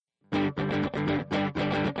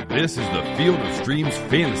This is the Field of Streams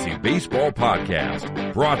Fantasy Baseball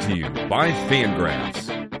Podcast, brought to you by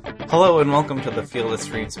Fangraphs. Hello and welcome to the Field of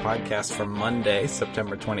Streams Podcast for Monday,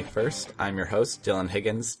 September 21st. I'm your host, Dylan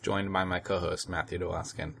Higgins, joined by my co-host, Matthew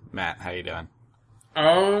DeWaskin. Matt, how you doing?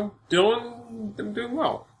 Dylan, I'm doing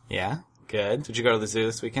well. Yeah? Good. Did you go to the zoo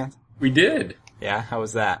this weekend? We did. Yeah? How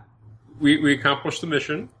was that? We accomplished the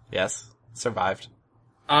mission. Yes? Survived?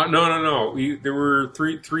 No. There were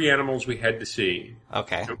three animals we had to see.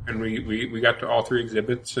 Okay. And we got to all three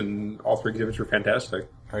exhibits, and all three exhibits were fantastic.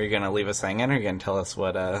 Are you going to leave us hanging, or are you going to tell us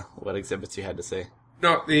what exhibits you had to see?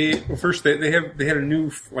 No, first they had a new,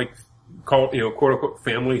 called, quote unquote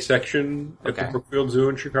family section at the Brookfield Zoo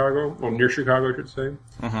in Chicago, well, near Chicago, I should say.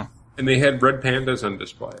 Mm-hmm. And they had red pandas on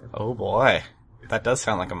display. Oh boy. That does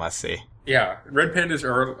sound like a must-see. Yeah. Red pandas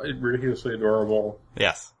are ridiculously adorable.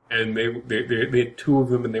 Yes. And they had two of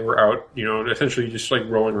them, and they were out, essentially just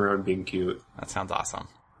rolling around being cute. That sounds awesome.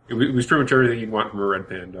 It was pretty much everything you'd want from a red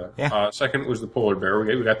panda. Yeah. Second was the polar bear.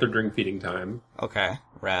 We got their drink feeding time. Okay.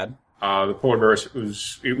 Rad. The polar bear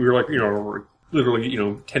we were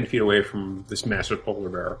literally 10 feet away from this massive polar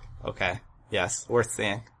bear. Okay. Yes. Worth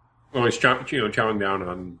seeing. Well, he's chowing down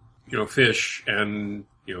on fish and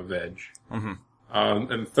veg. Mm-hmm.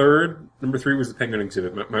 And third, number 3 was the penguin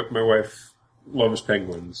exhibit. My wife loves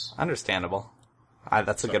penguins. Understandable.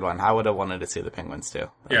 That's a good one. I would have wanted to see the penguins too.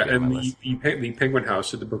 Yeah, and the penguin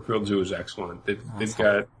house at the Brookfield Zoo is excellent. They've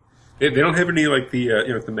got they don't have any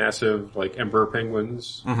the massive emperor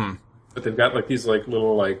penguins, mm-hmm. but they've got these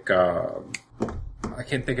little I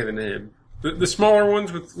can't think of the name. The smaller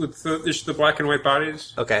ones with the black and white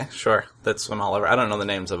bodies. Okay, sure. That swim all over. I don't know the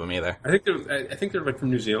names of them either. I think they're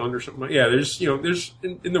from New Zealand or something. Yeah, there's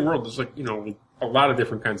in the world there's a lot of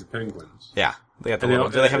different kinds of penguins. Yeah, they got do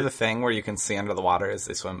they have the thing where you can see under the water as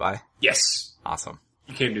they swim by? Yes. Awesome.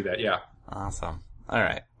 You can do that. Yeah. Awesome. All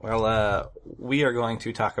right. Well, we are going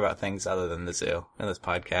to talk about things other than the zoo in this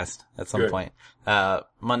podcast at some point.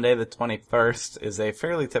 Monday the 21st is a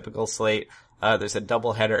fairly typical slate. There's a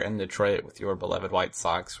doubleheader in Detroit with your beloved White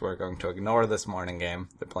Sox. We're going to ignore this morning game.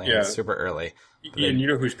 They're playing super early. And you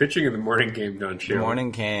know who's pitching in the morning game, don't you? Morning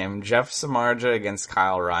game. Jeff Samardzija against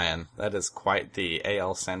Kyle Ryan. That is quite the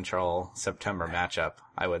AL Central September matchup,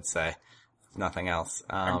 I would say. If nothing else.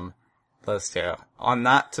 Those two. On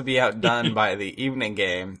not to be outdone by the evening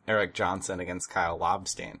game, Eric Johnson against Kyle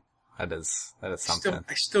Lobstein. That is something.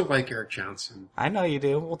 I still like Eric Johnson. I know you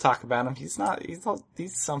do. We'll talk about him. He's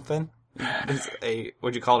something.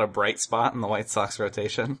 Would you call it a bright spot in the White Sox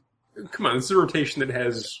rotation? Come on, this is a rotation that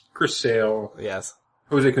has Chris Sale, yes,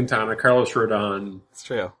 Jose Quintana, Carlos Rodon. It's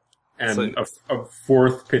true. And a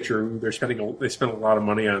fourth pitcher who they spent a lot of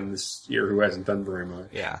money on this year who hasn't done very much.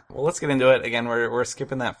 Yeah. Well, let's get into it. Again, we're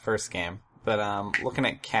skipping that first game. But looking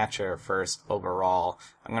at catcher first overall,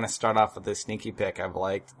 I'm going to start off with this sneaky pick I've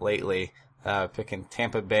liked lately. Picking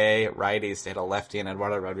Tampa Bay righties to hit a lefty and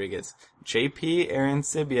Eduardo Rodriguez. JP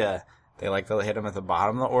Arancibia. They like to hit him at the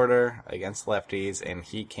bottom of the order against lefties, and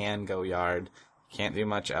he can go yard. Can't do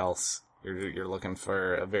much else. You're looking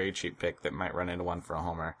for a very cheap pick that might run into one for a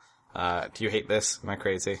homer. Do you hate this? Am I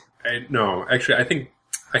crazy? No, actually, I think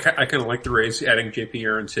I kind of like the Rays adding JP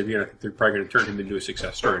Arancibia, and I think they're probably going to turn him into a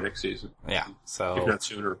success story next season. Yeah, so if not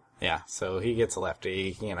sooner. Yeah, so he gets a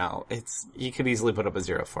lefty. He could easily put up a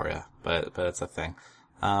 0 for you, but it's a thing.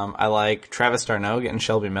 I like Travis d'Arnaud getting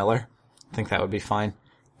Shelby Miller. I think that would be fine.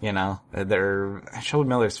 Shelby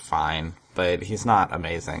Miller's fine, but he's not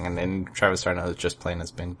amazing. And then Travis d'Arnaud just plain has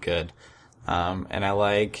been good. And I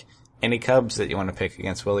like any Cubs that you want to pick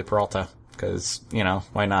against Willie Peralta, because,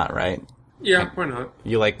 why not, right? Yeah, why not?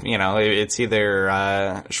 You it's either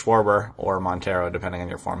Schwarber or Montero, depending on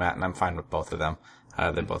your format, and I'm fine with both of them.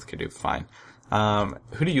 They both could do fine.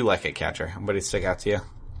 Who do you like at catcher? Anybody stick out to you?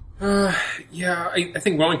 I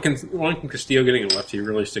think Wellington Castillo getting a lefty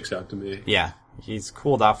really sticks out to me. Yeah, he's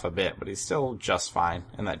cooled off a bit, but he's still just fine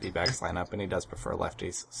in that D-backs lineup, and he does prefer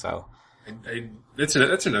lefties. So that's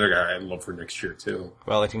another guy I'd love for next year too.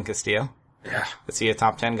 Wellington Castillo. Yeah, is he a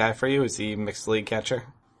top 10 guy for you? Is he mixed league catcher?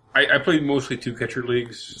 I played mostly 2 catcher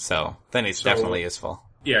leagues, so then he's definitely useful.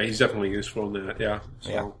 Yeah, he's definitely useful in that. Yeah.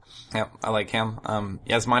 So. Yeah, I like him.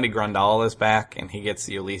 Yasmani Grandal is back, and he gets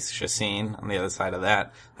Ulysses Chacin on the other side of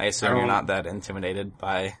that. I assume you're not that intimidated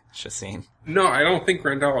by Chacin. No, I don't think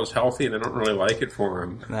Grandal is healthy, and I don't really like it for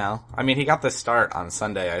him. No. I mean, he got the start on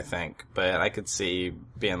Sunday, I think, but I could see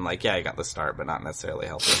being like, yeah, he got the start, but not necessarily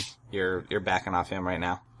healthy. You're backing off him right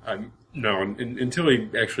now? No, until he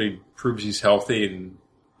actually proves he's healthy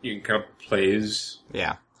and kind of plays.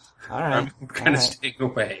 Yeah. All right. I'm kind of staying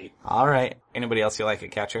away. All right. Anybody else you like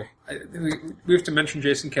at catcher? We have to mention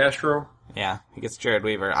Jason Castro. Yeah, he gets Jared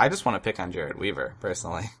Weaver. I just want to pick on Jared Weaver,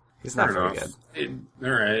 personally. He's not very good. All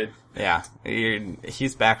right. Yeah,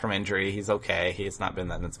 he's back from injury. He's okay. He's not been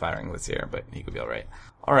that inspiring this year, but he could be all right.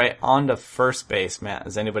 All right, on to first base, Matt.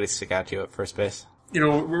 Does anybody stick out to you at first base?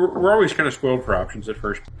 We're always kind of spoiled for options at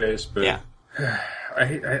first base, but yeah. I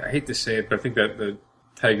hate to say it, but I think that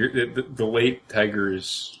the late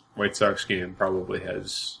Tigers White Sox game probably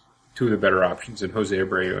has two of the better options in Jose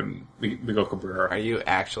Abreu and Miguel Cabrera. Are you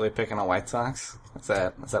actually picking a White Sox? Is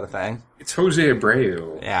that a thing? It's Jose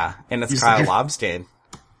Abreu. Yeah, and it's Kyle Lobstein.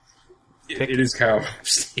 It is Kyle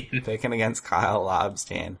Lobstein. Picking against Kyle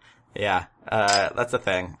Lobstein. Yeah, that's the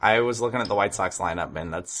thing. I was looking at the White Sox lineup,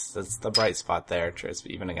 and that's the bright spot there,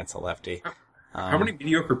 even against a lefty. How many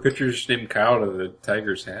mediocre pitchers named Kyle do the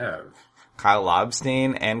Tigers have? Kyle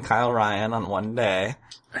Lobstein and Kyle Ryan on one day.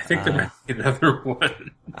 I think there might be another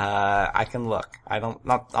one. I can look.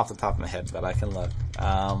 Not off the top of my head, but I can look.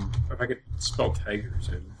 If I could spell Tigers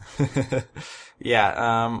in.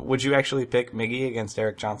 Yeah, would you actually pick Miggy against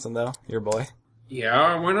Eric Johnson, though? Your boy?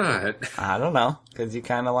 Yeah, why not? I don't know, because you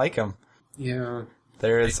kind of like him. Yeah.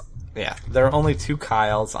 There are only two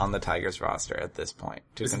Kyles on the Tigers roster at this point.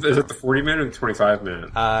 Is it the 40-man or the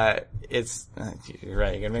 25-man? You're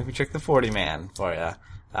right. You're going to make me check the 40-man for you.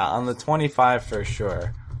 On the 25 for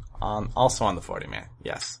sure. Also on the 40-man.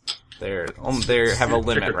 Yes. They have a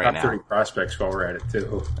limit right now. Top 30 prospects while we're at it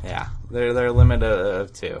too. Yeah. They're a limit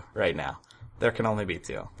of 2 right now. There can only be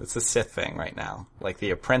 2. It's a Sith thing right now. Like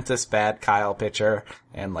the apprentice bad Kyle pitcher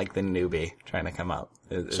and like the newbie trying to come up.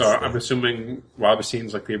 I'm assuming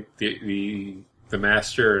Lobstein's like the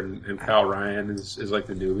master and Kyle Ryan is like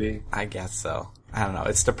the newbie. I guess so. I don't know.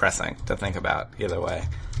 It's depressing to think about either way.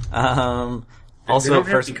 Also, they don't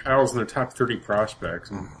have any Kyles in the top 30 prospects.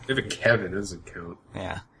 They have a Kevin, doesn't count.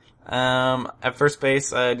 Yeah. At first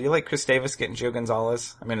base, do you like Chris Davis getting Gio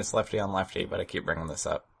Gonzalez? I mean, it's lefty on lefty, but I keep bringing this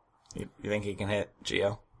up. You think he can hit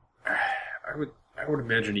Gio? I would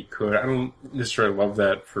imagine he could. I don't necessarily love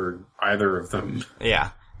that for either of them.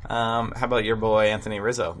 Yeah. How about your boy Anthony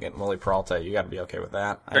Rizzo getting Willie Peralta? You got to be okay with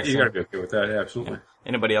that. You got to be okay with that. Yeah, absolutely. Yeah.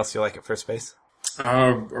 Anybody else you like at first base?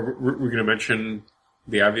 We're going to mention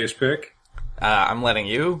the obvious pick. I'm letting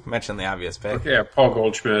you mention the obvious pick. Okay, yeah, Paul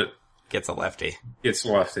Goldschmidt gets a lefty. Gets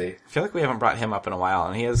a lefty. I feel like we haven't brought him up in a while,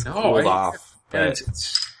 and he has cooled off. But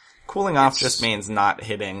cooling off just means not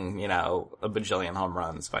hitting, a bajillion home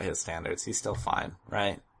runs by his standards. He's still fine,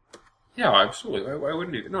 right? Yeah, absolutely. Why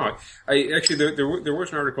wouldn't he? No, there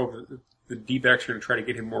was an article that the D-backs are going to try to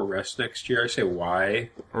get him more rest next year. I say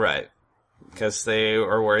why? Right. Because they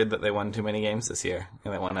are worried that they won too many games this year,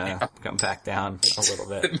 and they want to come back down a little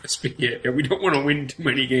bit. That must be it. Yeah, we don't want to win too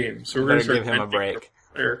many games, so we're going to give him a break.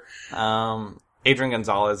 Adrian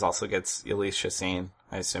Gonzalez also gets Elise Chassin.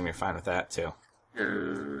 I assume you're fine with that too.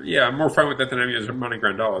 Yeah, I'm more fine with that than I am with Monty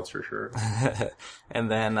Grandal, that's for sure.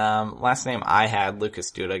 And then last name I had,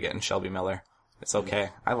 Lucas Duda getting Shelby Miller. It's okay.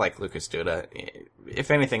 I like Lucas Duda.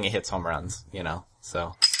 If anything, he hits home runs,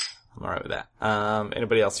 so I'm alright with that.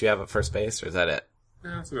 Anybody else you have at first base, or is that it?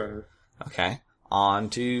 No, that's about it. Okay. On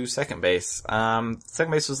to second base.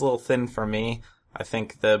 Second base was a little thin for me. I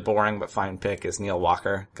think the boring but fine pick is Neil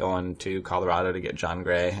Walker going to Colorado to get John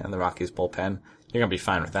Gray and the Rockies bullpen. You're going to be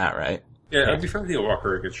fine with that, right? Yeah, I'd be fine with Neil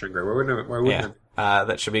Walker against John Gray. Why wouldn't it?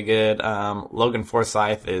 That should be good. Logan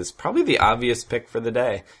Forsythe is probably the obvious pick for the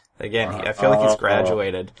day. Again, I feel like he's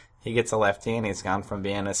graduated. He gets a lefty, and he's gone from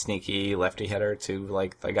being a sneaky lefty hitter to,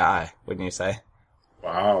 the guy, wouldn't you say?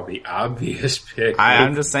 Wow, the obvious pick.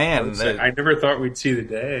 I'm just saying. I never thought we'd see the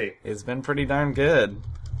day. It's been pretty darn good.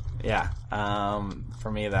 Yeah.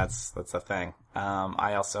 For me, that's a thing.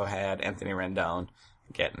 I also had Anthony Rendon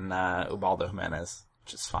getting Ubaldo Jimenez,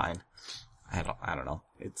 which is fine. I don't know.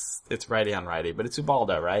 It's righty on righty, but it's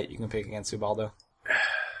Ubaldo, right? You can pick against Ubaldo.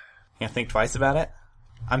 Can't think twice about it.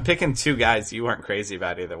 I'm picking two guys you weren't crazy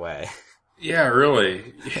about either way. Yeah,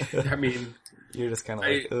 really. I mean, you're just kind of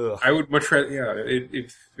like, ugh. I would much rather,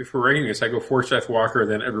 if we're ranking this, I go Forsythe, Walker,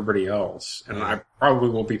 then everybody else. And I probably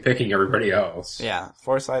won't be picking everybody else. Yeah,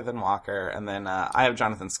 Forsythe and Walker. And then I have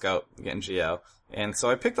Jonathan Scope getting Gio. And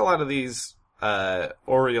so I picked a lot of these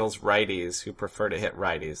Orioles righties who prefer to hit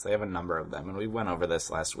righties. They have a number of them, and we went over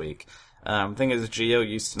this last week. Thing is, Gio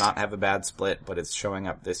used to not have a bad split, but it's showing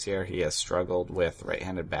up this year. He has struggled with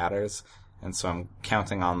right-handed batters, and so I'm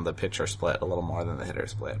counting on the pitcher split a little more than the hitter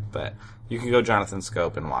split. But you can go Jonathan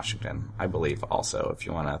Scope in Washington, I believe, also, if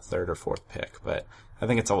you want a third or fourth pick. But I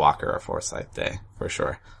think it's a Walker or Forsythe day, for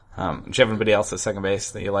sure. Do you have anybody else at second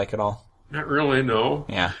base that you like at all? Not really, no.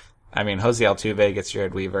 Yeah. I mean, Jose Altuve gets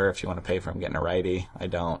Jared Weaver if you want to pay for him getting a righty. I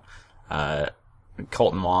don't.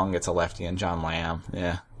 Colton Wong gets a lefty and John Lamb.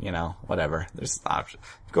 Yeah, whatever. There's an option.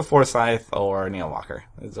 Go Forsythe or Neil Walker.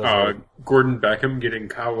 Gordon Beckham getting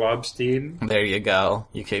Kyle Lobstein. There you go.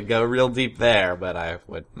 You could go real deep there, but I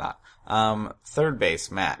would not. Third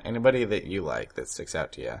base, Matt. Anybody that you like that sticks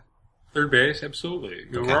out to you? Third base, absolutely.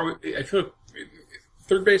 Okay. I feel like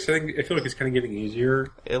third base. I feel like it's kind of getting easier.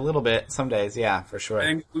 A little bit, some days, yeah, for sure. I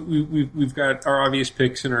think we've got our obvious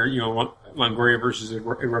picks in our Longoria versus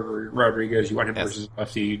Rodriguez. You want him versus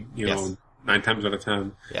lefty. 9 times out of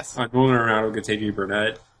 10. Yes. Nolan Arenado gets AJ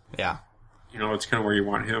Burnett. Yeah. It's kind of where you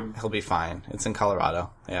want him. He'll be fine. It's in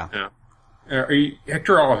Colorado. Yeah.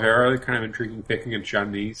 Hector Oliveira, kind of intriguing pick against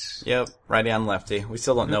John Neese. Yep, righty on lefty. We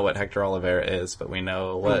still don't know what Hector Oliveira is, but we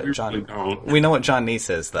know what we John. Really don't. We know what John Neese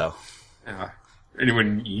is, though.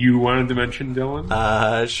 Anyone you wanted to mention,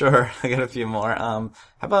 Dylan? Sure. I got a few more. How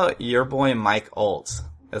about your boy Mike Oltz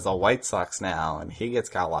is a White Sox now, and he gets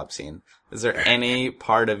Kyle Lobstein. Is there any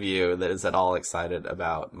part of you that is at all excited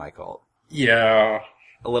about Mike Oltz? Yeah.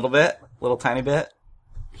 A little bit? A little tiny bit?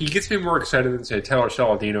 He gets me more excited than, say, Taylor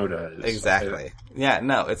Saladino does. Exactly. Yeah,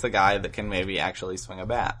 no, it's a guy that can maybe actually swing a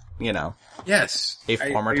bat, Yes. A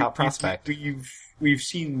former top prospect. We've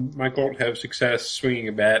seen Mike Oltz have success swinging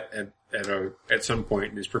a bat at some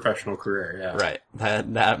point in his professional career, yeah. Right.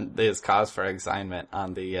 That is cause for excitement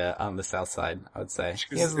on the south side, I would say.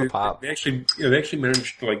 He has the pop. They actually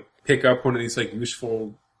managed to, pick up one of these,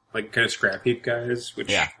 useful, kind of scrap heap guys, which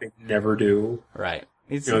they never do. Right.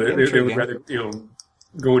 They would rather,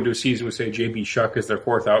 go into a season with, say, J.B. Shuck as their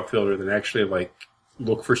fourth outfielder than actually,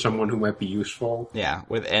 look for someone who might be useful. Yeah,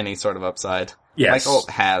 with any sort of upside. Yes. Mike Oltz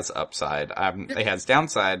has upside. He has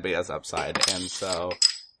downside, but he has upside. And so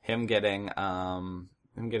him getting a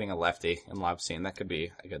lefty in Lobstein, that could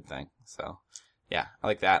be a good thing. So, yeah, I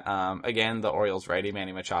like that. Again, the Orioles righty,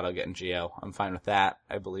 Manny Machado getting Gio. I'm fine with that.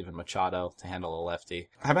 I believe in Machado to handle a lefty.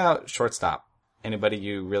 How about shortstop? Anybody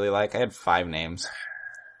you really like? I had 5 names.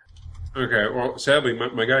 Okay, well, sadly,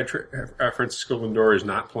 my guy Francisco Lindor is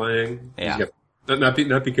not playing. Yeah. Not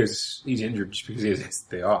because he's injured, just because he has his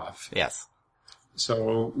day off. Yes.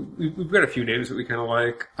 So we've got a few names that we kind of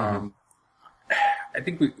like. Mm-hmm. I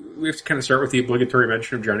think we have to kind of start with the obligatory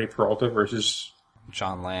mention of Johnny Peralta versus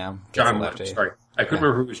John Lamb. John Lamb. Sorry, I couldn't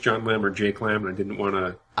remember if it was John Lamb or Jake Lamb, and I didn't want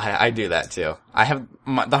to. I do that too. I have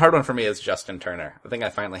the hard one for me is Justin Turner. I think I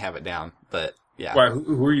finally have it down, but yeah. Why?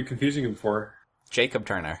 Who are you confusing him for? Jacob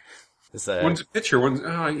Turner. One's a pitcher,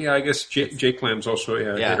 I guess Jake Lamb's also,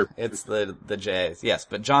 hitter. It's the Jays. Yes,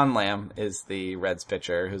 but John Lamb is the Reds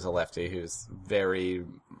pitcher who's a lefty who's very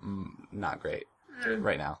not great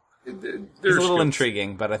right now. He's a little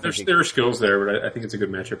intriguing, but I think there are skills there, but I think it's a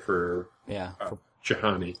good matchup for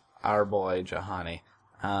Jahani. Our boy Jahani.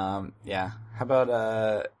 How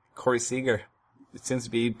about Corey Seager? It seems to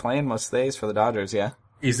be playing most days for the Dodgers, yeah?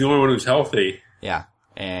 He's the only one who's healthy. Yeah,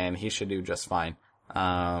 and he should do just fine.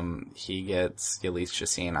 He gets Yulise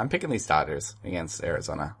Chacin. I'm picking these Dodgers against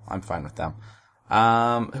Arizona. I'm fine with them.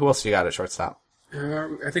 Who else you got at shortstop?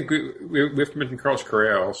 I think we have to mention Carlos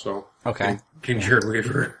Correa also. Okay. King Jared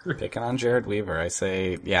Weaver. Picking on Jared Weaver. I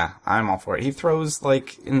say, yeah, I'm all for it. He throws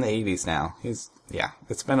in the 80s now.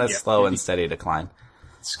 It's been a slow and steady decline.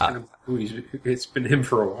 It's it's been him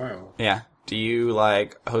for a while. Yeah. Do you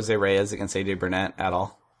like Jose Reyes against AJ Burnett at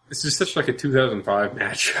all? This is such a 2005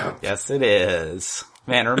 matchup. Yes, it is.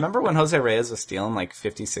 Man, remember when Jose Reyes was stealing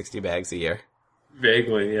 50, 60 bags a year?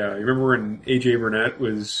 Vaguely, yeah. You remember when AJ Burnett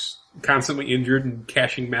was constantly injured and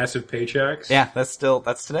cashing massive paychecks? Yeah, that's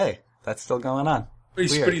today. That's still going on. But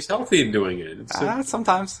he's healthy in doing it.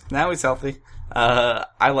 Sometimes. Now he's healthy.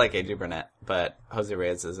 I like AJ Burnett, but Jose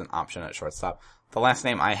Reyes is an option at shortstop. The last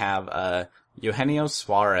name I have, Eugenio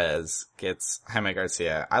Suarez gets Jaime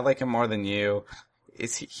Garcia. I like him more than you.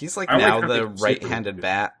 He's now the right-handed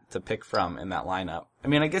bat to pick from in that lineup. I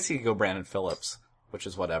mean, I guess you could go Brandon Phillips, which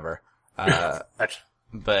is whatever.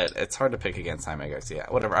 But it's hard to pick against Jaime Garcia.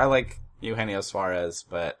 Whatever. I like Eugenio Suarez,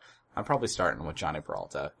 but I'm probably starting with Johnny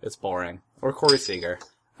Peralta. It's boring. Or Corey Seager.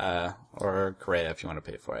 Or Correa if you want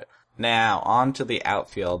to pay for it. Now, on to the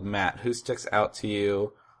outfield. Matt, who sticks out to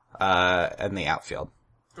you in the outfield?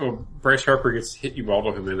 Oh, Bryce Harper gets hit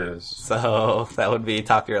Ubaldo Jimenez. So that would be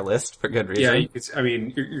top of your list for good reason. Yeah,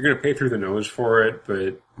 you're going to pay through the nose for it,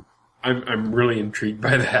 but I'm really intrigued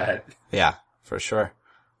by that. Yeah, for sure.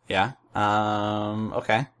 Yeah.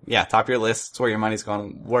 Okay. Yeah, top of your list. It's where your money's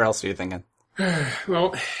going. Where else are you thinking?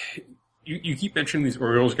 Well, you keep mentioning these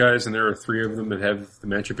Orioles guys, and there are 3 of them that have the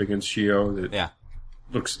matchup against Gio that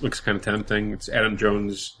looks kind of tempting. It's Adam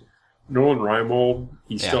Jones, Nolan Reimold.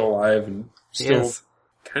 He's still alive and still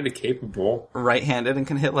kind of capable. Right-handed and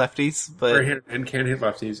can hit lefties, but Right-handed and can hit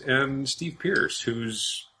lefties. And Steve Pearce,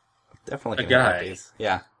 who's definitely a can guy. hit lefties.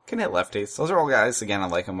 Yeah, can hit lefties. Those are all guys, again, I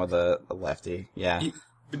like him with a lefty. Yeah.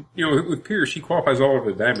 With Pearce, he qualifies all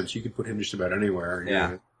over the diamond, so you can put him just about anywhere.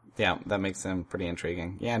 Yeah. Yeah, that makes him pretty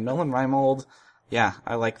intriguing. Yeah, Nolan Reimold. Yeah,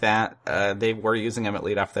 I like that. They were using him at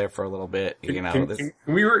leadoff there for a little bit. Can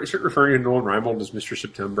we start referring to Nolan Reimold as Mr.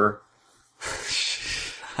 September?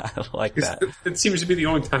 I like that. It seems to be the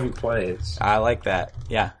only time he plays. I like that.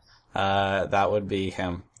 Yeah, that would be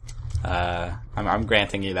him. I'm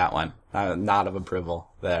granting you that one. Nod of approval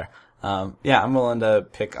there. Yeah, I'm willing to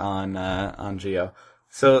pick on Gio.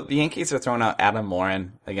 So the Yankees are throwing out Adam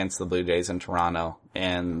Morin against the Blue Jays in Toronto,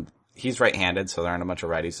 and he's right-handed, so there aren't a bunch of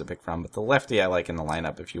righties to pick from. But the lefty I like in the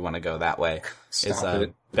lineup, if you want to go that way, is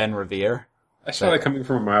Ben Revere. I saw that coming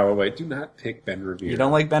from a mile away. Do not pick Ben Revere. You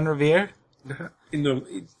don't like Ben Revere?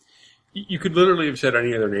 You could literally have said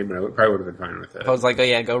any other name, and I probably would have been fine with it. I was like, oh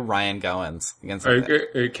yeah, go Ryan Goins against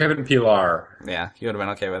Kevin Pillar. Yeah, you would have been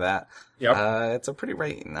okay with that. Yep. It's a pretty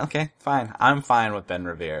okay, fine. I'm fine with Ben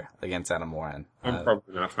Revere against Adam Warren. I'm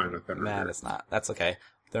probably not fine with Ben Revere. Matt is not. That's okay.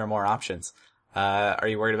 There are more options. Are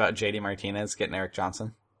you worried about JD Martinez getting Eric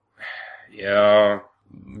Johnson? Yeah.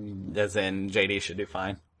 As in, JD should do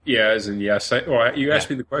fine. Yeah, as in yes. You asked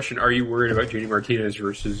me the question, are you worried about JD Martinez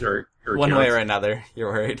versus or one Johnson? way or another,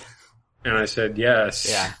 you're worried. And I said yes.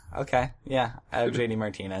 Yeah. Okay. Yeah. I have JD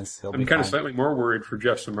Martinez. I'm kind of slightly more worried for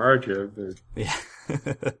Jeff Samardzija, but yeah.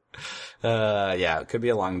 Yeah. It could be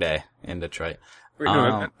a long day in Detroit.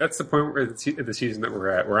 That's the point where of the season that we're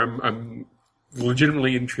at, where I'm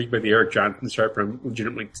legitimately intrigued by the Eric Johnson start, but I'm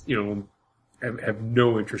legitimately, have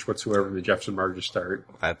no interest whatsoever in the Jeff Samardzija start.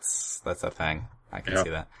 That's a thing. I can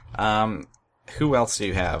see that. Who else do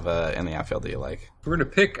you have in the outfield that you like? We're going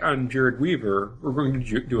to pick on Jared Weaver. We're going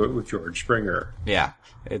to do it with George Springer. Yeah.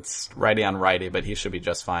 It's righty on righty, but he should be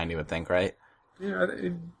just fine, you would think, right? Yeah.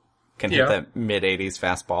 Can hit that mid-80s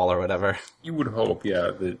fastball or whatever. You would hope,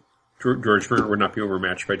 that George Springer would not be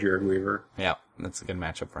overmatched by Jared Weaver. Yeah, that's a good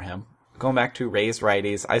matchup for him. Going back to Rays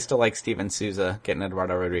righties, I still like Steven Souza getting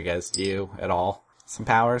Eduardo Rodriguez. Do you at all? Some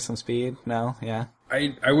power, some speed? No? Yeah?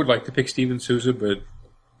 I would like to pick Steven Souza, but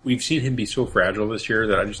we've seen him be so fragile this year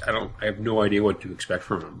that I have no idea what to expect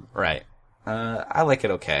from him. Right. I like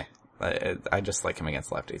it okay. I just like him against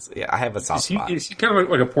lefties. Yeah, I have a soft spot. Is he kind of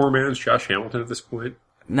like a poor man's Josh Hamilton at this point?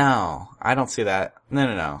 No, I don't see that.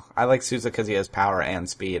 No. I like Souza because he has power and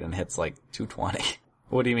speed and hits like 220.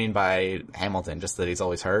 What do you mean by Hamilton? Just that he's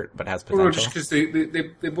always hurt but has potential? Well, just because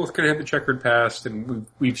they both kind of have the checkered past, and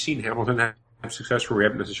we've seen Hamilton have success where we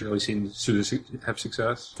haven't necessarily seen Souza have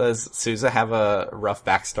success. Does Souza have a rough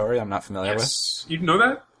backstory I'm not familiar with? You know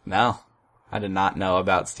that? No. I did not know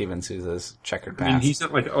about Steven Souza's checkered past. I mean, he's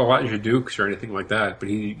not like Elijah Dukes or anything like that, but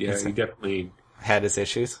he definitely had his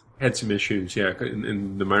issues. Had some issues,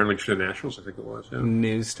 in the minor leagues for the Nationals, I think it was. Yeah.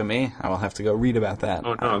 News to me. I will have to go read about that.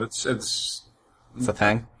 Oh no, it's a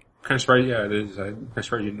thing. Kind of surprised. Yeah, it is. I'm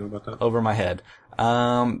surprised you didn't know about that. Over my head.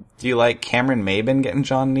 Do you like Cameron Maybin getting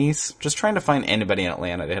John Neese? Just trying to find anybody in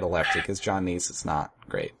Atlanta to hit a lefty because John Neese is not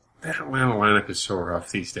great. That Atlanta lineup is so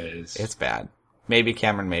rough these days. It's bad. Maybe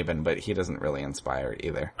Cameron Maybin, but he doesn't really inspire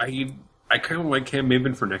either. I kind of like Cam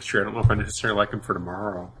Maybin for next year. I don't know if I necessarily like him for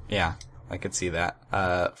tomorrow. Yeah, I could see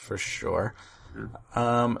that for sure.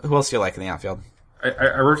 Yeah. Who else do you like in the outfield?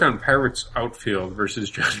 I wrote down Pirates outfield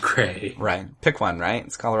versus John Gray. Right. Pick one, right?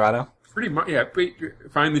 It's Colorado? Pretty much, yeah.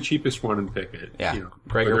 Find the cheapest one and pick it. Yeah.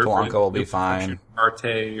 Gregor Polanco will be fine.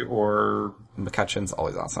 Marte or... McCutcheon's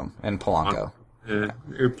always awesome. And Polanco.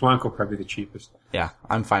 Polanco probably the cheapest. Yeah,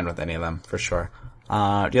 I'm fine with any of them, for sure.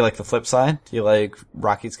 Do you like the flip side? Do you like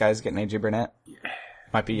Rockies guys getting A.J. Burnett? Yeah.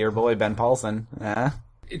 Might be your boy, Ben Paulson.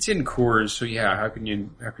 It's in Coors, so yeah, how can you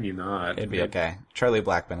not? It'd be okay. Charlie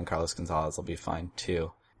Blackmon and Carlos Gonzalez will be fine,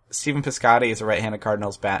 too. Stephen Piscotty is a right-handed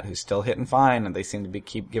Cardinals bat who's still hitting fine, and they seem to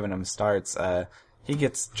keep giving him starts. He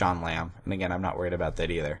gets John Lamb, and again, I'm not worried about that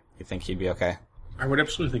either. You think he'd be okay? I would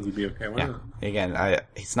absolutely think he'd be okay. Why not? Again,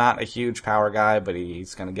 he's not a huge power guy, but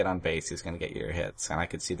he's going to get on base. He's going to get your hits, and I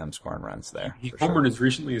could see them scoring runs there. He homered as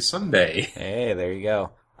recently as Sunday. Hey, there you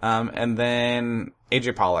go. And then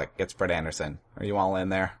AJ Pollock gets Brett Anderson. Are you all in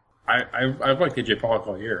there? I've liked AJ Pollock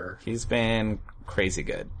all year. He's been crazy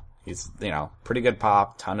good. He's, pretty good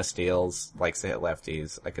pop, ton of steals, likes to hit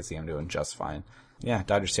lefties. I could see him doing just fine. Yeah,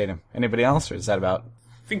 Dodger Stadium. Anybody else, or is that about?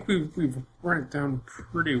 I think we've run it down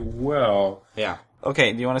pretty well. Yeah.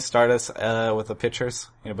 Okay, do you want to start us with the pitchers?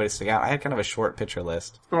 Anybody stick out? I had kind of a short pitcher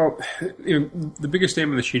list. Well, the biggest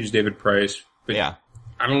name on the sheet is David Price. But yeah.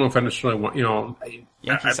 I don't know if I necessarily want,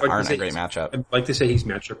 Yankees aren't a great matchup. I'd like to say he's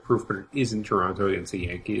matchup proof, but it is in Toronto against the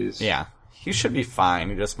Yankees. Yeah. He should be fine.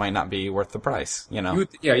 He just might not be worth the price, You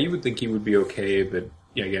would think he would be okay, but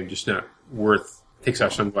again, just not worth, takes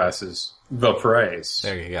off sunglasses, the price.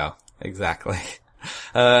 There you go. Exactly.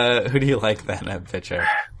 Who do you like then at pitcher?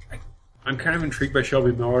 I'm kind of intrigued by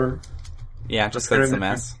Shelby Miller. Yeah, just because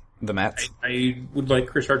the Mets. I would like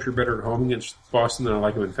Chris Archer better at home against Boston than I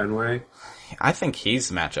like him in Fenway. I think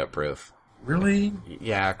he's matchup proof. Really?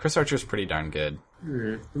 Yeah, Chris Archer's pretty darn good.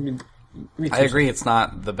 I I agree it's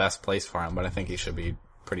not the best place for him, but I think he should be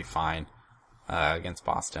pretty fine against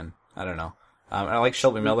Boston. I don't know. I like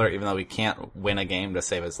Shelby Miller, even though he can't win a game to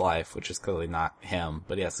save his life, which is clearly not him,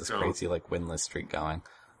 but he has this crazy winless streak going.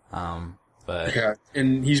 But yeah,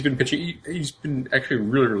 and he's been pitching. He's been actually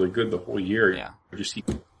really, really good the whole year. Yeah, just he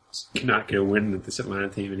cannot get a win with this Atlanta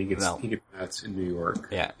team, and he gets nuts in New York.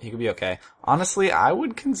 Yeah, he could be okay. Honestly, I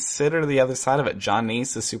would consider the other side of it. John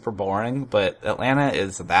Neese is super boring, but Atlanta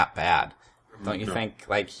is that bad. Don't you think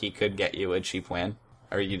he could get you a cheap win?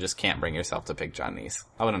 Or you just can't bring yourself to pick John Neese?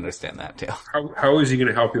 I would understand that too. How is he going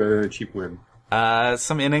to help you other than a cheap win?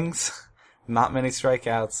 Some innings, not many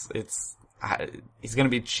strikeouts. He's going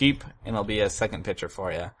to be cheap, and he'll be a second pitcher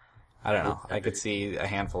for you. I don't know. I could see a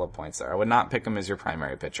handful of points there. I would not pick him as your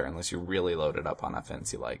primary pitcher unless you really loaded up on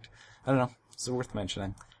offense you liked. I don't know. It's worth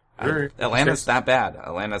mentioning. Atlanta's that bad.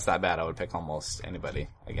 I would pick almost anybody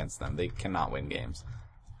against them. They cannot win games.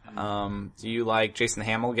 Do you like Jason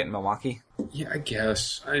Hamill getting Milwaukee? Yeah, I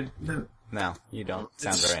guess. No, you don't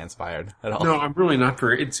sound very inspired at all. No, I'm really not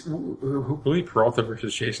very. It's Willie Peralta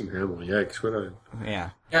versus Jason Hamill. Yikes! What a yeah.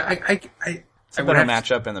 It's a better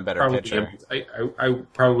matchup and the better pitcher. I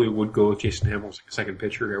probably would go with Jason Hamill as a second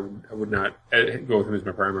pitcher. I would not go with him as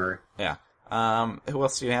my primary. Yeah. Who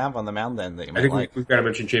else do you have on the mound then that you might think like? We've got to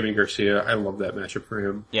mention Jamie Garcia. I love that matchup for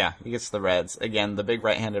him. Yeah, he gets the Reds. Again, the big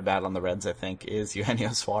right-handed bat on the Reds, I think, is Eugenio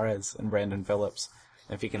Suarez and Brandon Phillips.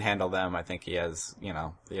 If he can handle them, I think he has,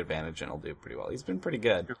 the advantage and he'll do pretty well. He's been pretty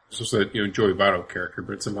good. It's just that, Joey Votto character,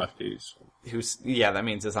 but it's a lefties. That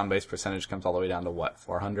means his on-base percentage comes all the way down to what,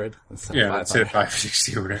 400? Instead of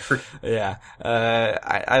 560 or whatever. Yeah.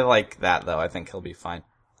 I like that though. I think he'll be fine.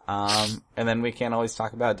 And then we can't always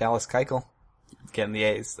talk about Dallas Keuchel getting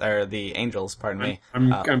the Angels, pardon me.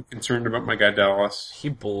 I'm concerned about my guy Dallas. He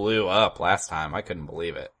blew up last time. I couldn't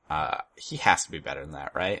believe it. He has to be better than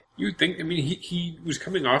that, right? You would think. I mean, he was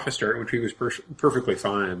coming off a start, which he was perfectly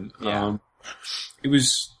fine. Yeah.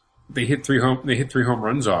 They hit three home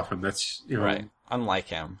runs off him. That's right. Unlike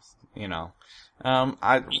him, I'm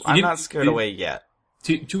not scared away yet.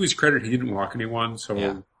 To his credit, he didn't walk anyone.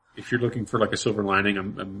 So if you're looking for a silver lining,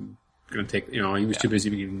 I'm going to take. He was too busy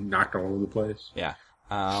being knocked all over the place. Yeah.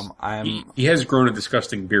 He has grown a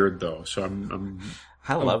disgusting beard though, so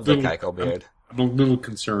I love the Keuchel beard. I'm a little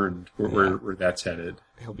concerned where that's headed.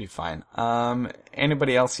 He'll be fine.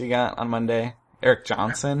 Anybody else you got on Monday? Eric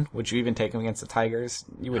Johnson? Would you even take him against the Tigers?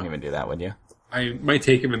 You wouldn't even do that, would you? I might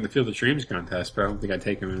take him in the Field of Dreams contest, but I don't think I'd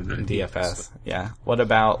take him in DFS. Yeah. What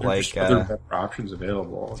about there's other better options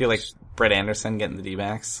available? Do you like Brett Anderson getting the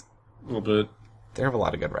D-backs? A little bit. They have a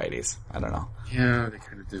lot of good righties. I don't know. Yeah, they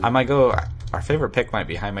kind of do. I might go. Our favorite pick might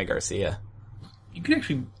be Jaime Garcia. You could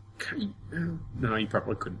actually. No, you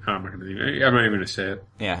probably couldn't. I'm not even going to say it.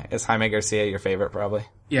 Yeah, is Jaime Garcia your favorite, probably?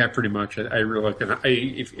 Yeah, pretty much. I really like that.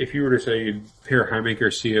 If you were to say pair Jaime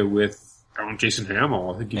Garcia with Jason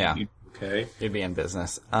Hamill, I think you'd be okay. You'd be in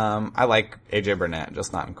business. I like AJ Burnett,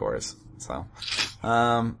 just not in Coors. So,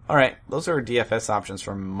 all right, those are DFS options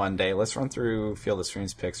for Monday. Let's run through Field of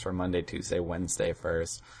Streams picks for Monday, Tuesday, Wednesday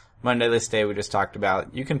first. Monday, this day we just talked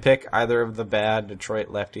about. You can pick either of the bad Detroit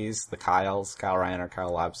lefties, the Kyles, Kyle Ryan or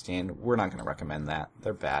Kyle Lobstein. We're not going to recommend that.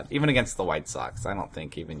 They're bad. Even against the White Sox, I don't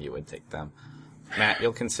think even you would take them. Matt,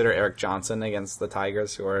 you'll consider Eric Johnson against the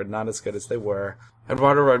Tigers, who are not as good as they were.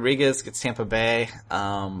 Eduardo Rodriguez gets Tampa Bay.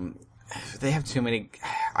 They have too many.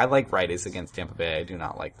 I like righties against Tampa Bay. I do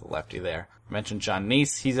not like the lefty there. I mentioned John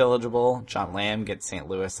Neese. He's eligible. John Lamb gets St.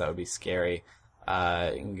 Louis. That would be scary. You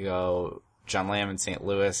can go John Lamb in St.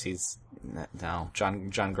 Louis.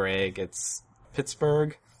 John Gray gets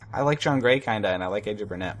Pittsburgh. I like John Gray kinda, and I like AJ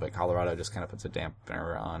Burnett, but Colorado just kinda puts a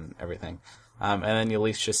dampener on everything. And then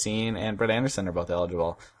Yulise Chacin and Brett Anderson are both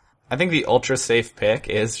eligible. I think the ultra safe pick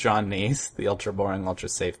is John Neese, the ultra boring, ultra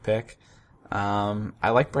safe pick. I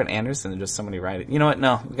like Brett Anderson. There's just so many right. You know what?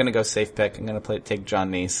 No, I'm gonna go safe pick. I'm gonna take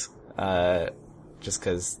John Neese. Just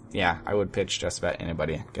cause, I would pitch just about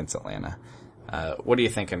anybody against Atlanta. What are you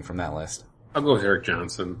thinking from that list? I'll go with Eric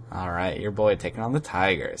Johnson. Alright, your boy taking on the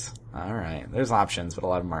Tigers. Alright, there's options, but a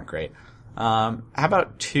lot of them aren't great. How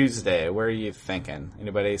about Tuesday? Where are you thinking?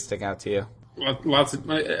 Anybody stick out to you? Lots of.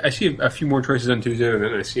 I see a few more choices on Tuesday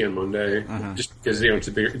than I see on Monday, just because it's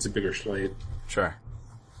a bigger slate. Sure.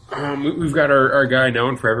 We've got our guy now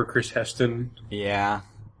and forever, Chris Heston. Yeah.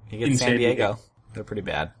 He gets San Diego. They're pretty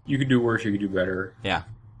bad. You could do worse, you could do better. Yeah.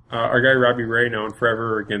 Our guy Robbie Ray now and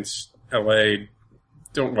forever against LA.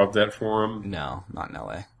 Don't love that for him. No, not in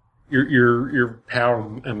LA. Your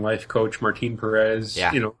pal and life coach Martin Perez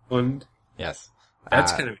in Oakland. Yes.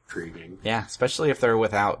 That's kind of intriguing. Yeah, especially if they're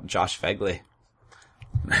without Josh Fegley.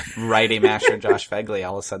 Righty masher Josh Fegley,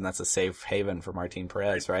 all of a sudden that's a safe haven for Martin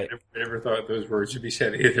Perez, right? I never thought those words should be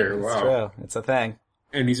said either. It's wow. true. It's a thing.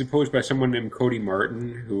 And he's opposed by someone named Cody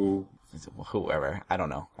Martin, Whoever. I don't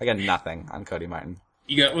know. I got nothing on Cody Martin.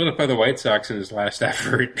 He got lit up by the White Sox in his last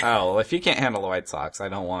effort. Oh, well, if you can't handle the White Sox, I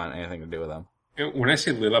don't want anything to do with them. When I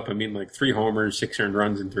say lit up, I mean like 3 homers, 6 earned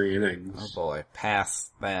runs in 3 innings. Oh boy.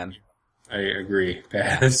 Pass, then. I agree.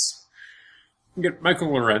 Pass. You get Michael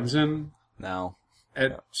Lorenzen No.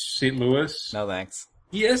 at St. Louis. No thanks.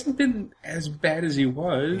 He hasn't been as bad as he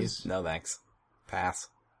was. No thanks. Pass.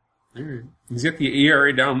 He's got the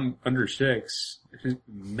ERA down under 6. His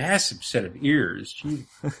massive set of ears. Gee.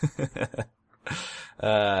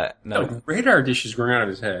 No. Radar dishes growing out of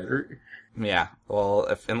his head. Yeah.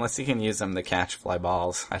 Well, unless he can use them to catch fly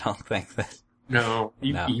balls, I don't think that. No,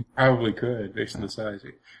 he probably could based on the size.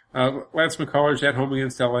 Lance McCullers at home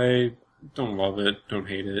against LA. Don't love it. Don't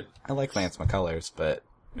hate it. I like Lance McCullers, but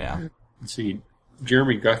yeah. Let's see.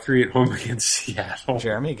 Jeremy Guthrie at home against Seattle.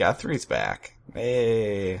 Jeremy Guthrie's back.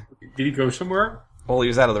 Hey. Did he go somewhere? Well, he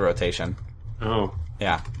was out of the rotation. Oh.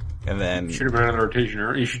 Yeah. And then. Should have been out of the rotation.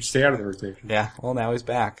 Or he should stay out of the rotation. Yeah. Well, now he's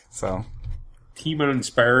back. So. Team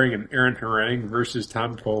Uninspiring and Aaron Harang versus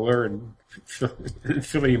Tom Kohler and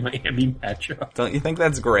Philly Miami matchup. Don't you think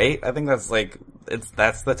that's great? I think that's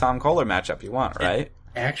that's the Tom Kohler matchup you want, right?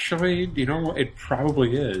 Actually, you know what? It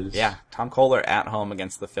probably is. Yeah. Tom Kohler at home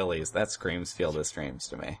against the Phillies. That screams Field of Dreams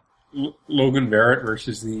to me. Logan Verrett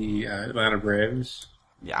versus the Atlanta Braves.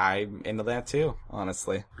 Yeah, I'm into that too,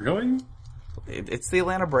 honestly. Really? It's the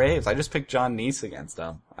Atlanta Braves. I just picked John Neese against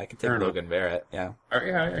them. I could take Fair Logan Verrett, yeah.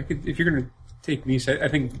 Yeah, I could, if you're going to take Neese, I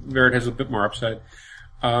think Verrett has a bit more upside.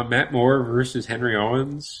 Matt Moore versus Henry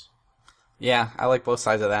Owens. Yeah, I like both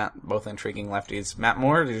sides of that. Both intriguing lefties. Matt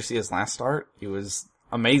Moore, did you see his last start? He was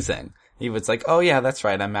amazing. He was like, oh yeah, that's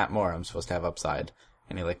right, I'm Matt Moore. I'm supposed to have upside.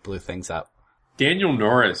 And he blew things up. Daniel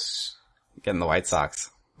Norris. Getting the White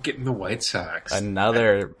Sox.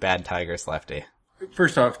 Another bad Tigers lefty.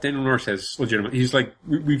 First off, Daniel Norris has legitimate,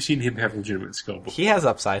 we've seen him have legitimate skill before. He has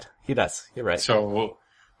upside. He does. You're right. So,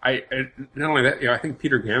 I not only that, I think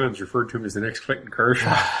Peter Gammons referred to him as the next Clayton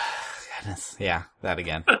Kershaw. Goodness. Yeah, that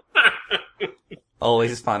again.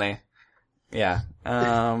 Always funny. Yeah.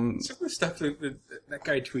 Some of the stuff that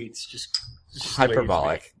guy tweets just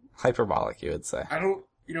hyperbolic. Hyperbolic, you would say.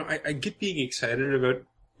 I get being excited about,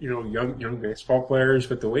 young baseball players,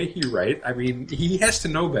 but the way he writes, he has to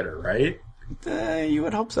know better, right? You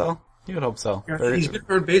would hope so. He's been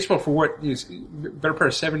around baseball for what? Better part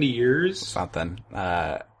of 70 years? Something.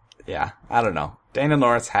 Yeah, I don't know. Daniel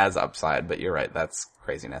Norris has upside, but you're right. That's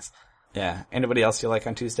craziness. Yeah. Anybody else you like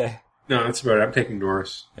on Tuesday? No, that's about it. I'm taking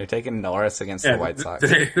Norris. You're taking Norris against the White Sox.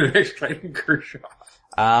 The next Clayton Kershaw.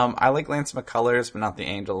 I like Lance McCullers, but not the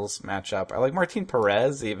Angels matchup. I like Martin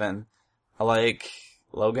Perez even. I like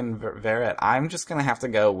Logan Verrett. I'm just gonna have to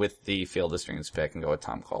go with the Field of Dreams pick and go with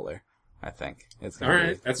Tom Kohler. I think it's gonna all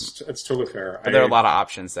right. That's totally fair. But there are a lot of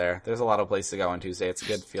options there. There's a lot of places to go on Tuesday. It's a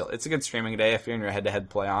good It's a good streaming day if you're in your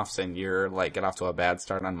head-to-head playoffs and you're get off to a bad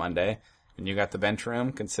start on Monday and you got the bench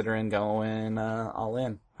room. Considering going all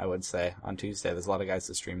in, I would say on Tuesday. There's a lot of guys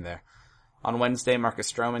to stream there. On Wednesday,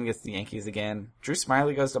 Marcus Stroman gets the Yankees again. Drew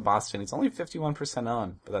Smyly goes to Boston. He's only 51%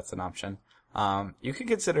 owned, but that's an option. You could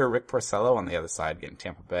consider Rick Porcello on the other side getting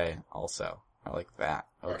Tampa Bay also. I like that.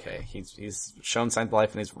 Okay. He's shown signs of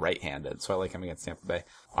life and he's right-handed, so I like him against Tampa Bay.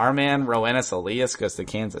 Our man, Roenis Elias, goes to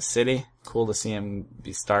Kansas City. Cool to see him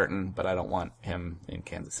be starting, but I don't want him in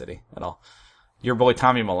Kansas City at all. Your boy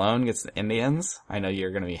Tommy Malone gets the Indians. I know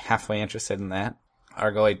you're going to be halfway interested in that.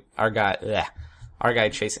 Our guy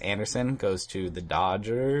Chase Anderson goes to the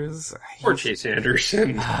Dodgers. Or Chase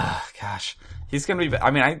Anderson. Gosh. He's going to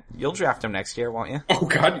be, you'll draft him next year, won't you? Oh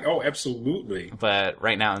God. Oh, absolutely. But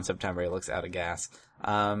right now in September, he looks out of gas.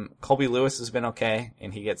 Colby Lewis has been okay,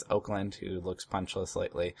 and he gets Oakland, who looks punchless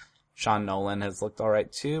lately. Sean Nolan has looked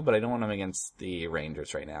alright too, but I don't want him against the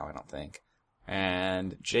Rangers right now, I don't think.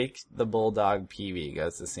 And Jake the Bulldog Peavy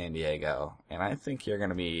goes to San Diego, and I think you're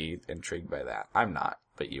going to be intrigued by that. I'm not,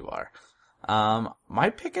 but you are. My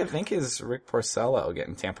pick, I think, is Rick Porcello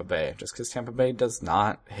getting Tampa Bay, just because Tampa Bay does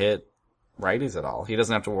not hit righties at all. He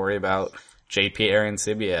doesn't have to worry about J.P.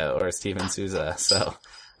 Arancibia or Steven Souza, so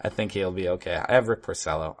I think he'll be okay. I have Rick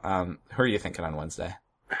Porcello. Who are you thinking on Wednesday?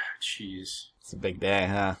 Jeez. It's a big day,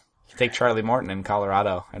 huh? You take Charlie Morton in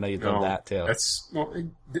Colorado. I know you'd love that, too.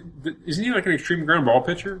 Isn't he like an extreme ground ball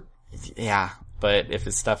pitcher? Yeah, but if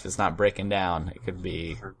his stuff is not breaking down, it could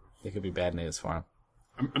be bad news for him.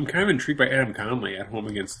 I'm kind of intrigued by Adam Conley at home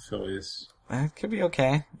against the Phillies. It could be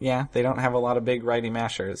okay. Yeah, they don't have a lot of big righty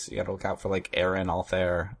mashers. You gotta look out for like Aaron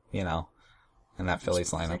Altherr, in that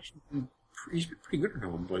Phillies lineup. He's pretty good at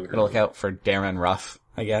home. Gotta look out for Darren Ruff,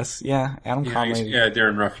 I guess. Yeah, Adam Conley. Yeah,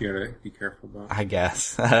 Darren Ruff you gotta be careful about. I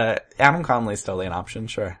guess. Adam Conley's totally an option,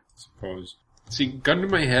 sure. I suppose. See, gun to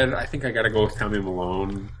my head, I think I gotta go with Tommy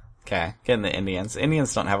Malone. Okay, getting the Indians.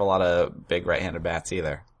 Indians don't have a lot of big right-handed bats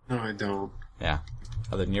either. No, I don't. Yeah.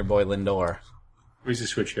 Other than your boy Lindor. He's a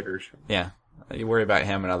switch hitter. So. Yeah. You worry about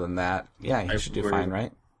him, and other than that, yeah, he should do fine,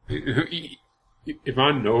 right?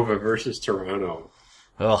 Ivan Nova versus Toronto.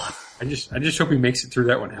 Ugh. I just hope he makes it through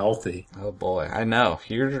that one healthy. Oh boy, I know.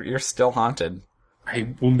 You're still haunted.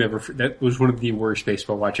 I will never. That was one of the worst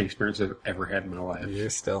baseball watching experiences I've ever had in my life. You're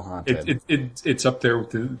still haunted. It's up there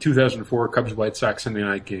with the 2004 Cubs White Sox Sunday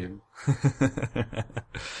night game.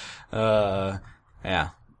 Yeah.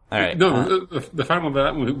 All right. No, the final of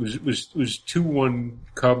that was 2-1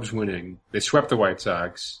 Cubs winning. They swept the White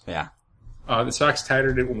Sox. Yeah. The Sox tied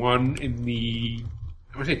it at 1 in the,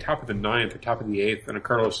 I want to say top of the 9th or top of the 8th on a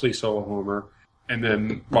Carlos Lee solo homer, and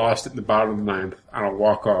then lost it in the bottom of the 9th on a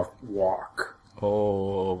walk-off walk.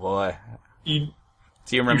 Oh boy. Do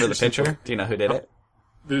you remember the pitcher? Do you know who did it?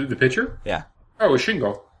 The pitcher? Yeah. Oh, it was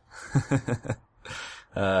Shingo.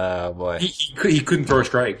 Oh boy. He couldn't throw a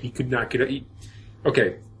strike. He could not get it.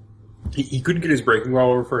 Okay. He couldn't get his breaking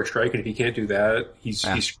ball over for a strike, and if he can't do that, he's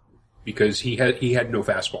because he had no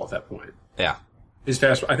fastball at that point. Yeah. His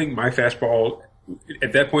fastball, I think my fastball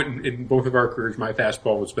at that point in both of our careers, my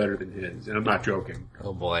fastball was better than his, and I'm not joking.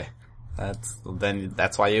 Oh boy.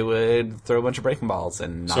 That's why you would throw a bunch of breaking balls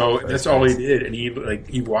and not. So that's all he did, and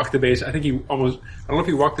he walked the base. I think I don't know if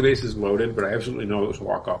he walked the bases loaded, but I absolutely know it was a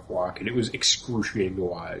walk-off walk, and it was excruciating to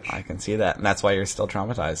watch. I can see that, and that's why you're still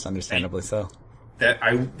traumatized, understandably so.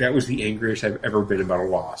 That was the angriest I've ever been about a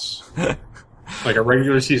loss. Like a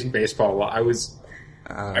regular season baseball loss. I was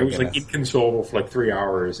like inconsolable for like 3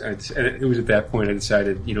 hours, and it was at that point I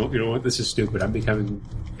decided, you know what, this is stupid. I'm becoming,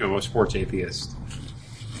 a sports atheist.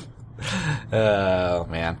 Oh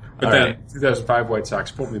man! But all then right. 2005 White Sox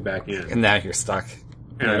pulled me back in, And now you're stuck.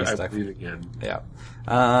 and I believe again. Yeah.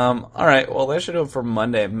 All right. Well, that should do it for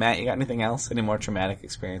Monday. Matt, you got anything else? Any more traumatic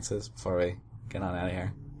experiences before we get on out of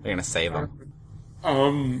here? We're gonna save them.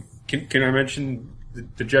 Can I mention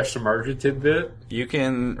the Jeff Samardzija tidbit? You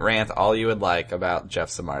can rant all you would like about Jeff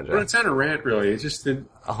Samardzija. Well, it's not a rant, really. It's just that.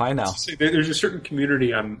 Oh, I know. There's a certain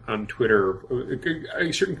community on Twitter,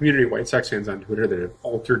 a certain community of White Sox fans on Twitter that have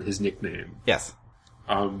altered his nickname. Yes.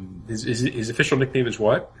 His official nickname is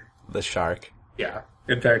what? The Shark. Yeah.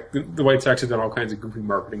 In fact, the White Sox have done all kinds of goofy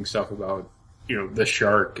marketing stuff about, the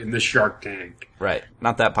Shark and the Shark Tank. Right.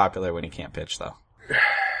 Not that popular when he can't pitch, though.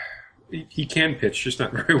 He can pitch, just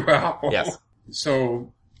not very well. Yes.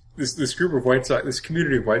 So this group of this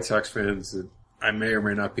community of White Sox fans that I may or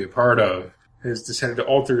may not be a part of, has decided to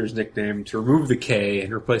alter his nickname to remove the K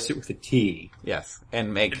and replace it with a T. Yes,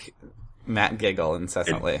 and make Matt giggle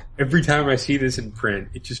incessantly. And every time I see this in print,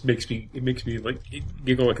 it just makes me like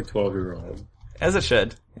giggle like a 12-year-old. As it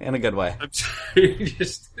should, in a good way. I'm sorry,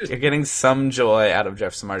 You're getting some joy out of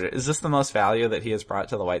Jeff Samardzija. Is this the most value that he has brought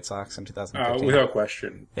to the White Sox in 2015? Without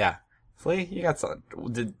question. Yeah. Flea, you got some.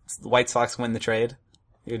 Did the White Sox win the trade?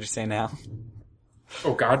 You would just say now?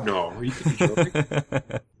 Oh, God, no. Are you joking?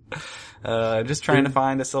 Just trying to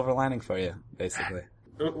find a silver lining for you, basically.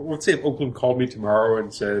 Let's say if Oakland called me tomorrow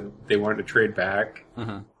and said they wanted to trade back,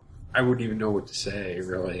 Mm-hmm. I wouldn't even know what to say,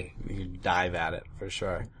 really. You dive at it, for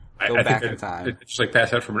sure. I back think in time. It's just like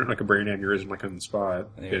pass out from like a brain aneurysm, like on the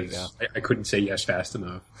spot. There you Because I couldn't say yes fast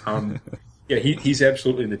enough. Yeah, he's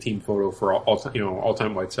absolutely in the team photo for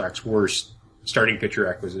all-time White Sox worst starting pitcher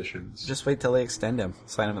acquisitions. Just wait till they extend him.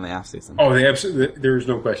 Sign him in the offseason. Oh, there's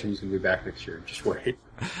no question he's going to be back next year. Just wait.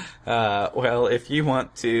 Well, if you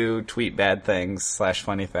want to tweet bad things /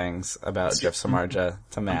 funny things about Jeff Samardzija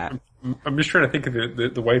to Matt. I'm just trying to think of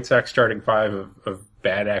the White Sox starting five of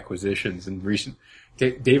bad acquisitions in recent.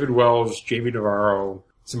 David Wells, Jamie Navarro,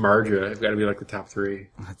 Samardzija have got to be like the top three.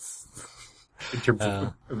 In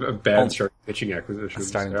terms of bad starting pitching acquisitions.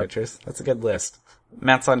 Starting pitchers. That's a good list.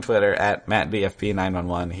 Matt's on Twitter at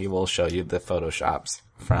MattBFP911. He will show you the photoshops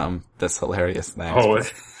from this hilarious thing.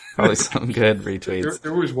 Probably some good retweets.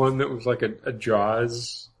 There was one that was like a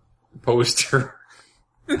Jaws poster.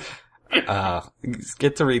 Get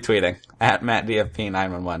to retweeting at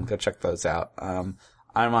MattDFP911. Go check those out.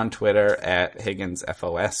 I'm on Twitter at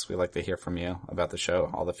HigginsFOS. We like to hear from you about the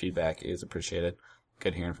show. All the feedback is appreciated.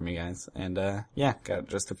 Good hearing from you guys. And, got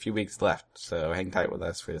just a few weeks left. So hang tight with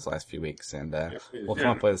us for these last few weeks and, we'll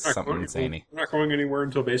come up with something insane. We're not going anywhere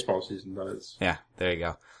until baseball season does. Yeah, there you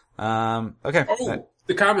go. Okay.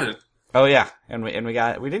 The comment. Oh yeah. And we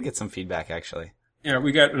did get some feedback actually. Yeah,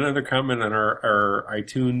 we got another comment on our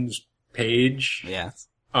iTunes page. Yes.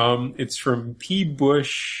 It's from P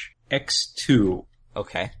Bush X2.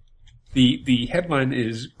 Okay. The headline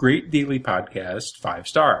is Great Daily Podcast, 5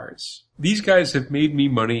 stars. These guys have made me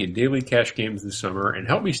money in daily cash games this summer and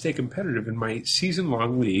helped me stay competitive in my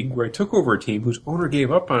season-long league where I took over a team whose owner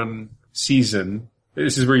gave up on season.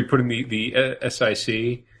 This is where you put in the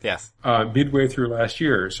SIC. Yes. Midway through last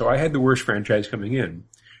year. So I had the worst franchise coming in.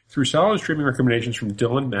 Through solid streaming recommendations from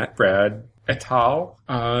Dylan, Matt, Brad, et al.,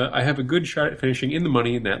 I have a good shot at finishing in the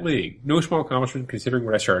money in that league. No small accomplishment considering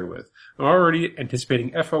what I started with. I'm already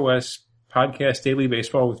anticipating FOS podcast daily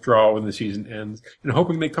baseball withdrawal when the season ends and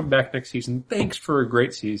hoping they come back next season. Thanks for a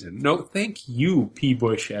great season. No, thank you, P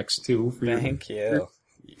Bush X2, for thank you.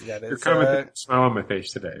 Your comment smile on my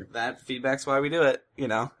face today. That feedback's why we do it,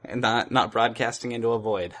 and not broadcasting into a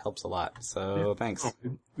void helps a lot. So thanks.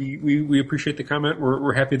 We appreciate the comment.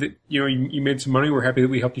 We're happy that you made some money. We're happy that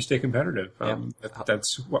we helped you stay competitive.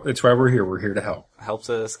 That's why we're here. We're here to help. Helps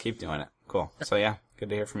us keep doing it. Cool. So yeah, good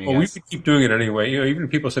to hear from you guys. Well, we could keep doing it anyway. Even if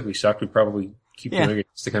people said we sucked, we'd probably keep doing it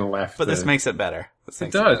just to kind of laugh. But this makes it better.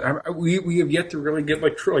 It does. We have yet to really get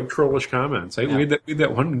like trollish comments. We had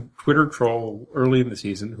that one Twitter troll early in the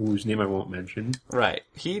season whose name I won't mention. Right.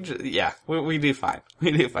 We do fine.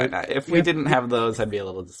 We do fine. If we didn't have those, I'd be a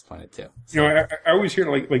little disappointed too. So. I always hear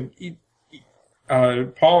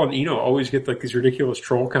Paul and Eno always get like these ridiculous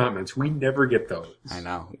troll comments. We never get those. I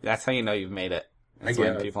know. That's how you know you've made it. That's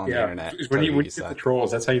when people on the internet. When you get the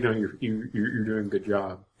trolls, that's how you know you're doing a good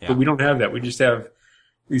job. Yeah. But we don't have that. We just have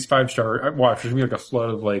these 5-star. Watch, there's gonna be like a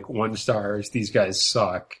flood of like 1 stars. These guys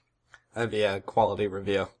suck. That'd be a quality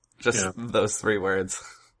review. Just those 3 words.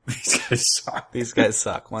 These guys suck. These guys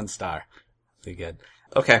suck. 1 star. Be good.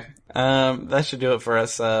 Okay. That should do it for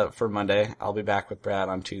us, for Monday. I'll be back with Brad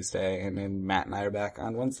on Tuesday, and then Matt and I are back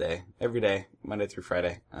on Wednesday. Every day, Monday through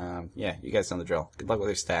Friday. You guys know the drill. Good luck with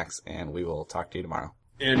your stacks, and we will talk to you tomorrow.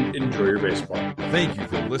 And enjoy your baseball. Thank you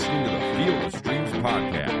for listening to the Field of Streams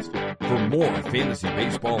podcast. For more fantasy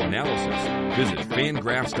baseball analysis, visit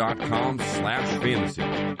fangraphs.com/fantasy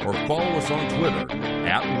or follow us on Twitter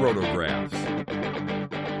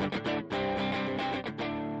 @Rotographs.